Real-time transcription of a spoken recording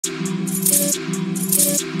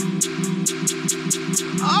Unacceptable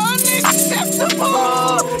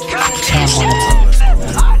conditions.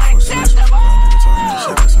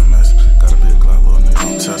 Got a big Glock, little nigga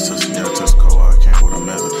on test us. Yeah, Texako, I came with a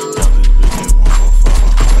method. Y'all these bitches 145.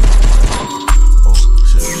 Oh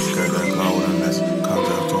shit, got that Glock with a message. Come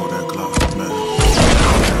down, throw that Glock with a message.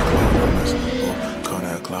 Call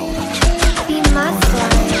that Glock with a message.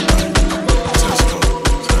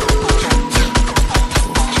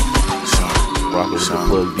 Rockin' with the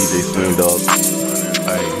plug DJ Steam Dog.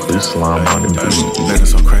 This slime on the beat.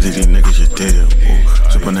 Niggas so crazy, these niggas you dead.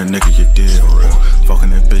 Trippin' that nigga you dead.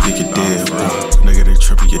 Fucking that bitch you dead. Nigga they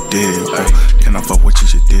trippin' you dead. Can I fuck with you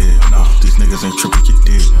dead? These niggas ain't trippin' you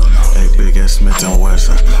dead. Hey, big ass Smith and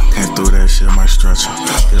Wesson. Can't do that shit, might stretch her.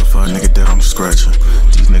 Get a fuck nigga dead on the stretcher.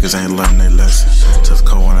 These niggas ain't learning they lesson.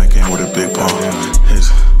 Texako when I came with a big palm.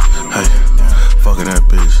 Hey, fucking that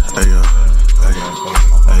bitch. Hey,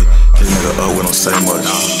 his nigga up, we don't say much.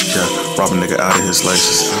 Yeah, rob a nigga out of his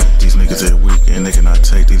laces. These niggas they weak and they cannot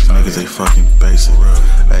take. These niggas they fucking basic.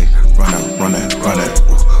 Hey, run it.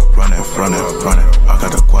 I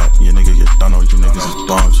got the guap, you niggas you don't know. You niggas is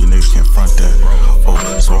bums, you niggas can't front that. Oh,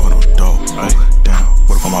 smoking on dope. Oh, damn,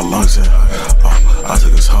 what if my lungs at? Oh, I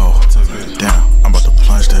took his hoe. Damn, I'm about to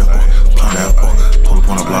plunge that. Plunge that. Pull up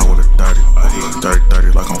on the block with a 30.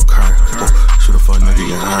 30 like I'm Curry. Shoot a fuck nigga,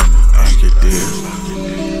 you heard me. I ain't get dead.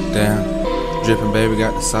 Damn, drippin' baby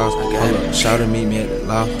got the sauce. Shout to meet me at the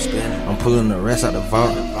loft. I'm pulling the rest out the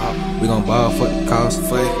vault. We gon' ball, fuck the cost.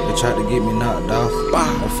 They tried to get me knocked off.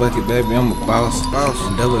 Oh fuck it, baby, I'm a boss.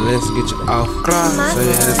 And double S get you off. So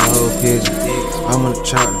yeah, that's a whole picture. I'm on the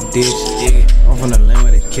chart, ditch. I'm from the land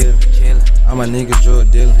where they kill. All my niggas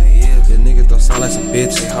drug dealer. The niggas throw sound like some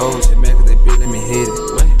bitches. They mad cause they bitch, let me hit it.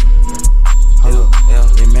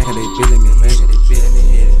 They mad cause they bitch, let me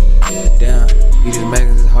hit it. Damn, he just mad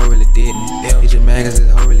cause his hoe really did me. He just mad cause his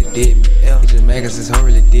hoe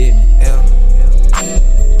really did me.